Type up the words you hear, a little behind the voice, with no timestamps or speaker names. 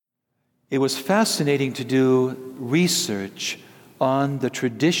It was fascinating to do research on the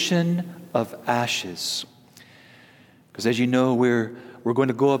tradition of ashes. Because as you know, we're going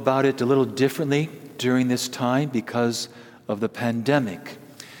to go about it a little differently during this time because of the pandemic.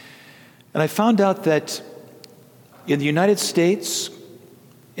 And I found out that in the United States,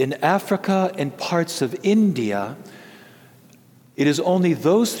 in Africa, and parts of India, it is only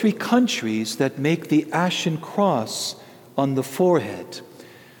those 3 countries that make the ashen cross on the forehead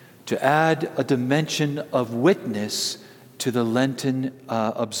to add a dimension of witness to the Lenten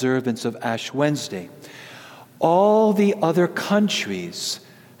observance of Ash Wednesday. All the other countries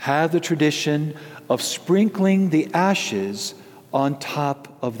have the tradition of sprinkling the ashes on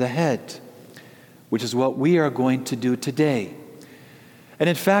top of the head, which is what we are going to do today. And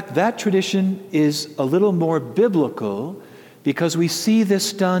in fact, that tradition is a little more biblical because we see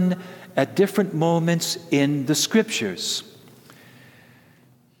this done at different moments in the Scriptures.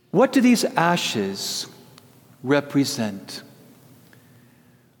 What do these ashes represent?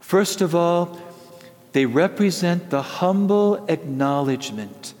 First of all, they represent the humble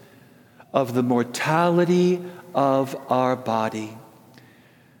acknowledgement of the mortality of our body,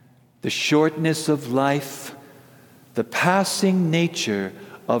 the shortness of life, the passing nature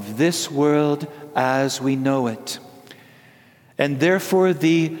of this world as we know it, and therefore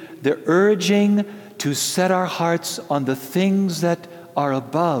the urging to set our hearts on the things that are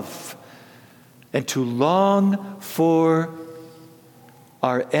above and to long for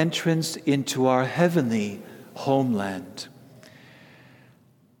our entrance into our heavenly homeland.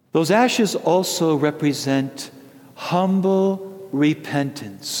 Those ashes also represent humble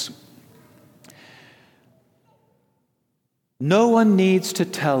repentance. No one needs to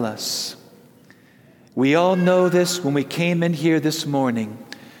tell us. We all know this when we came in here this morning,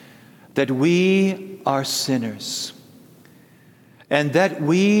 that we are sinners and that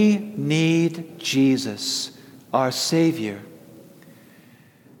we need Jesus, our Savior.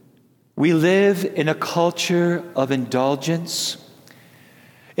 We live in a culture of indulgence,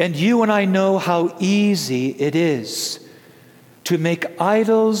 and you and I know how easy it is to make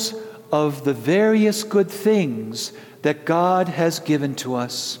idols of the various good things that God has given to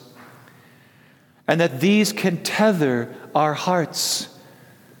us, and that these can tether our hearts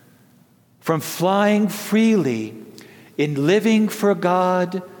from flying freely in living for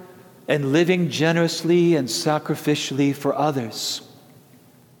God and living generously and sacrificially for others.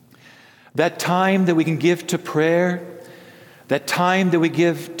 That time that we can give to prayer, that time that we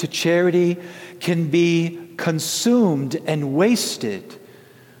give to charity can be consumed and wasted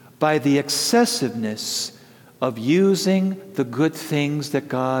by the excessiveness of using the good things that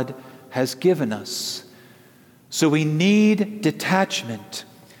God has given us. So we need detachment.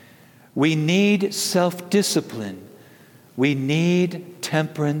 We need self-discipline. We need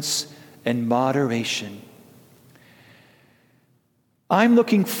temperance and moderation. I'm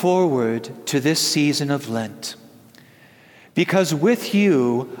looking forward to this season of Lent because with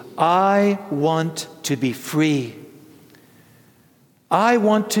you, I want to be free. I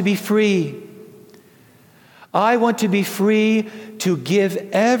want to be free. I want to be free to give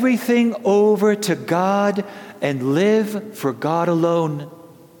everything over to God and live for God alone.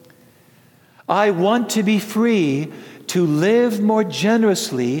 I want to be free to live more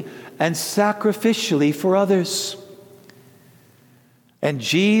generously and sacrificially for others. And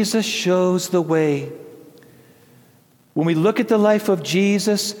Jesus shows the way. When we look at the life of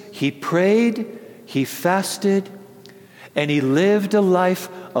Jesus, he prayed, he fasted, and he lived a life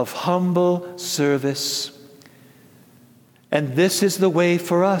of humble service. And this is the way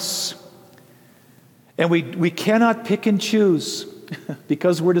for us. And we cannot pick and choose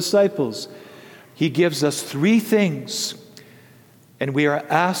because we're disciples. He gives us 3 things, and we are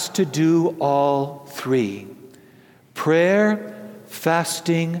asked to do all 3: prayer,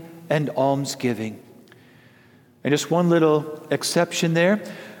 fasting, and almsgiving. And just one little exception there.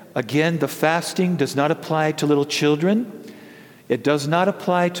 Again, the fasting does not apply to little children. It does not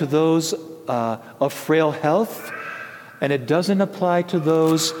apply to those of frail health, and it doesn't apply to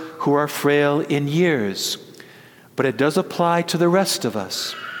those who are frail in years. But it does apply to the rest of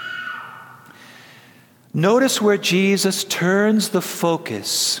us. Notice where Jesus turns the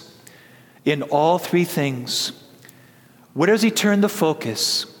focus in all 3 things. Where does he turn the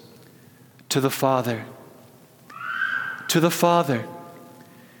focus? To the Father. To the Father.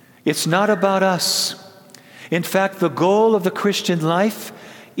 It's not about us. In fact, the goal of the Christian life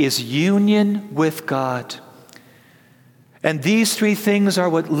is union with God. And these 3 things are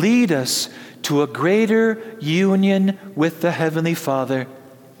what lead us to a greater union with the Heavenly Father.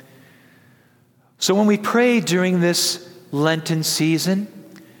 So when we pray during this Lenten season,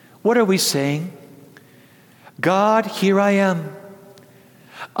 What are we saying? God, here I am.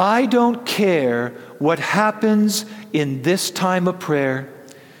 I don't care what happens in this time of prayer.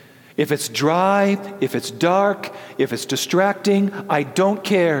 If it's dry, if it's dark, if it's distracting, I don't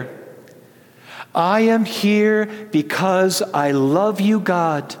care. I am here because I love you,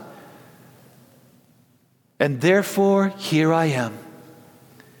 God. And therefore, here I am.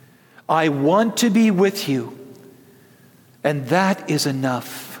 I want to be with you, and that is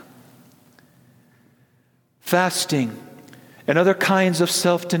enough. Fasting and other kinds of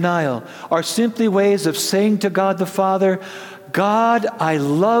self-denial are simply ways of saying to God the Father, God, I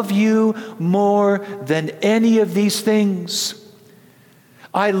love you more than any of these things.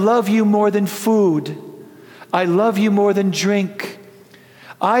 I love you more than food. I love you more than drink.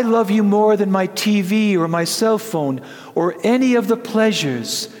 I love you more than my TV or my cell phone or any of the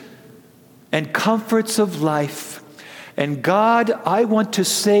pleasures and comforts of life. And God, I want to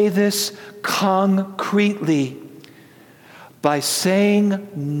say this concretely by saying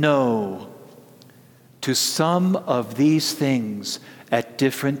no to some of these things at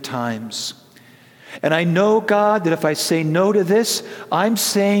different times. And I know, God, that if I say no to this, I'm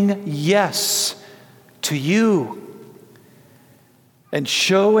saying yes to you and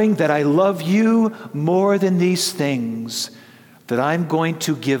showing that I love you more than these things, that I'm going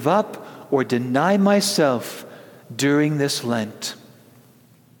to give up or deny myself during this Lent.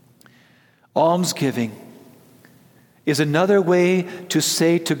 Almsgiving is another way to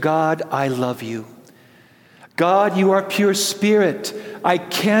say to God, I love you. God, you are pure spirit. I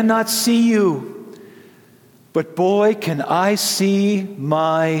cannot see you. But boy, can I see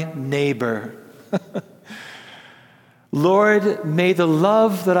my neighbor. Lord, may the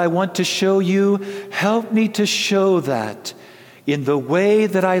love that I want to show you help me to show that in the way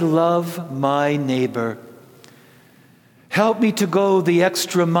that I love my neighbor. Help me to go the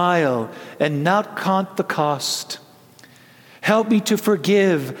extra mile and not count the cost. Help me to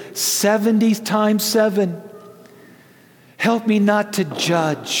forgive 70 times 7. Help me not to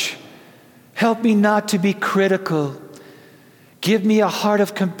judge. Help me not to be critical. Give me a heart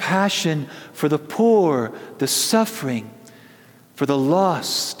of compassion for the poor, the suffering, for the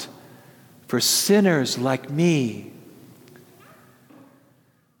lost, for sinners like me.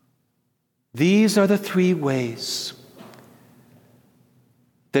 These are the 3 ways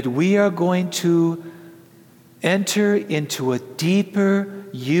that we are going to enter into a deeper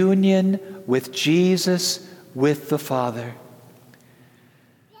union with Jesus, with the Father.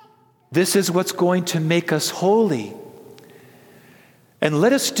 This is what's going to make us holy. And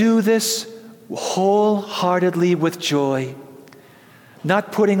let us do this wholeheartedly with joy,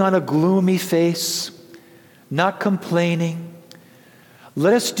 not putting on a gloomy face, not complaining.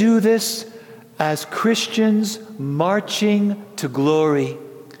 Let us do this as Christians marching to glory,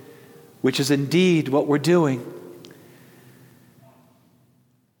 which is indeed what we're doing.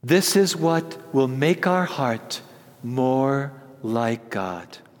 This is what will make our heart more like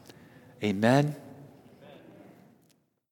God. Amen.